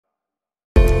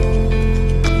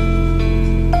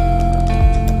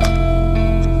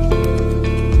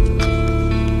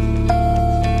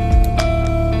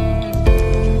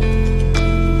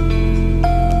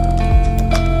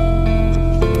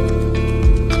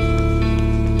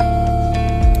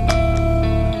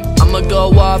go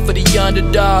off for the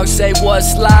underdog. Say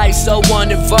what's life, so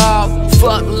uninvolved.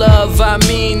 Fuck love, I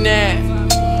mean that.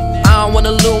 I don't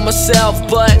wanna lose myself,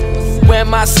 but wear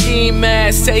my ski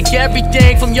mask. Take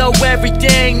everything from your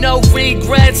everything. No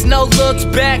regrets, no looks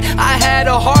back. I had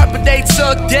a heart, but they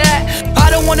took that.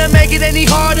 I don't wanna make it any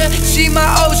harder. She my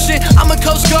ocean, I'm a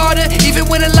coast guarder. Even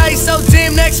when the light's so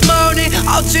dim next morning,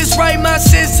 I'll just write my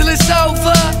sins till it's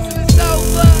over. It's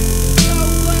over.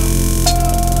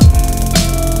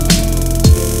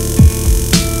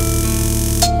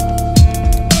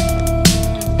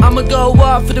 I'ma go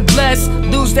off for the blessed,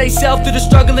 lose they self through the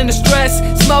struggle and the stress.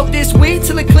 Smoke this weed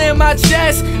till it clear my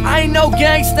chest. I ain't no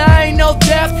gangsta, I ain't no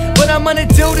theft, but I'm gonna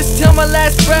do this till my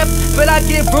last breath. But I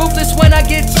get ruthless when I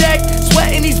get checked,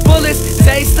 sweating these bullets,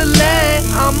 taste the land.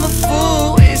 I'm a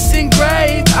fool, it's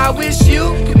engraved. I wish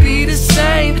you could be the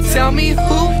same. Tell me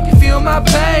who can feel my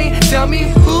pain. Tell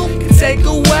me who can take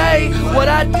away what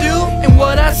I do and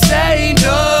what I say.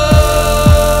 No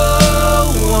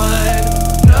one.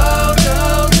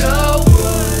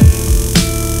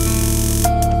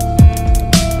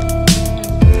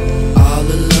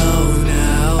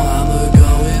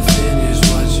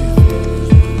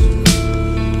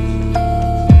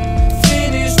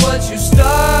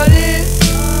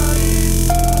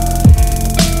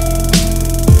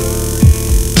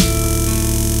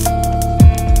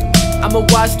 I'ma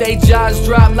watch they jaws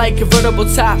drop like convertible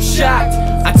top. Shocked,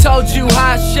 I told you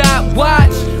hot shot,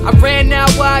 watch. I ran now,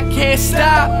 I can't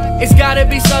stop. It's gotta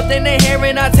be something they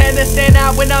hearing. I tend to stand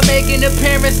out when I'm making an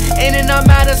appearance. In and I'm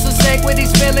out of so sick with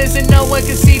these feelings, and no one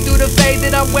can see through the fade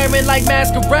that I'm wearing like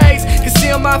masquerades.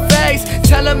 Conceal my face,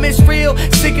 tell them it's real.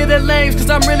 Sick of the lames, cause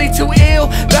I'm really too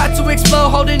ill. About to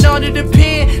explode, holding on to the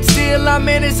pen. Still I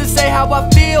manage to say how I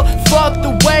feel. Fuck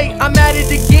the wait, I'm at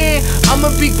it again. I'ma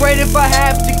be great if I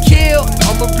have to kill.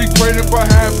 I'ma be great if I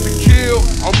have to kill.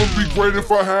 I'ma be great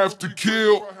if I have to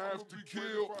kill.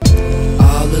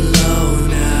 All alone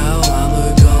now,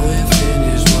 I'ma go and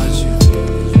finish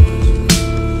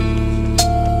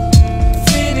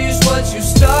what you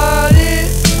started.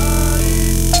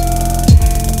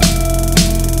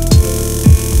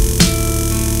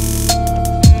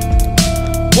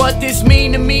 What this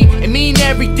mean to me? It mean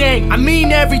everything. I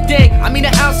mean everything. I mean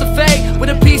an ounce of faith with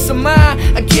a peace of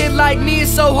mind. A kid like me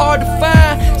is so hard to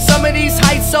find. Some of these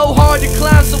heights so hard to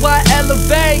climb, so I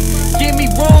elevate. Give me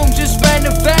room, just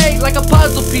renovate. Like a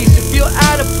puzzle piece, you feel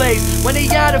out of place when they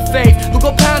out of faith. Who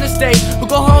gon' pound the stage? Who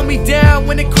gon' hold me down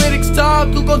when the critics talk?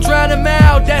 Who gon' drown them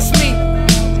out? That's me.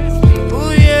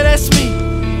 Ooh yeah, that's me.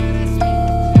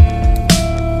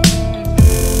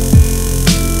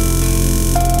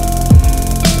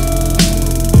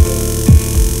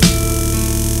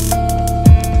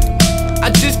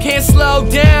 Can't slow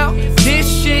down,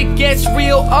 this shit gets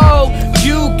real old.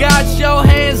 You got your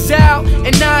hands out,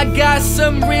 and I got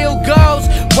some real goals.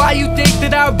 Why you think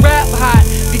that I rap hot?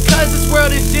 Because this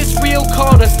world is just real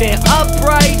cold. I stand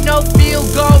upright, no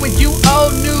field goal, and you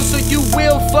old news, so you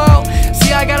will fall.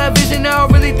 See, I got a vision, I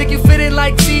don't really think you fit in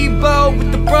like Tebow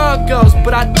with the Broncos,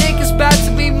 but I think it's about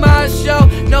to be my show.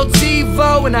 No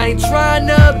TiVo, and I ain't trying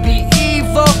to be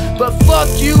evil, but fuck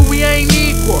you, we ain't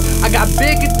equal. I got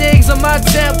bigger things on my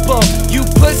tempo. You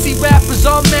pussy rappers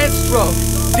on menstrual.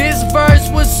 This verse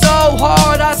was so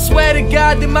hard, I swear to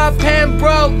God that my pen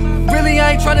broke. Really,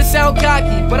 I ain't tryna sound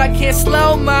cocky, but I can't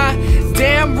slow my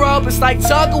damn rope. It's like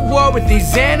tug of war with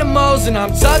these animals, and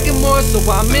I'm tugging more, so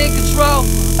I'm in control.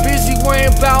 Busy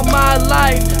worrying about my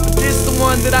life, but this the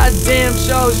one that I damn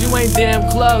chose. You ain't damn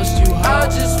close, you. I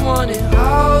just wanted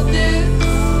all this.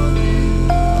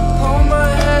 Hold my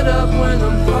head up when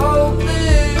I'm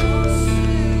hopeless.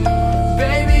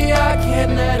 Baby, I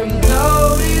can't let him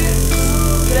notice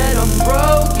that I'm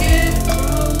broken.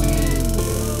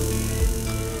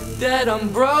 That I'm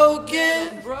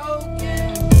broken.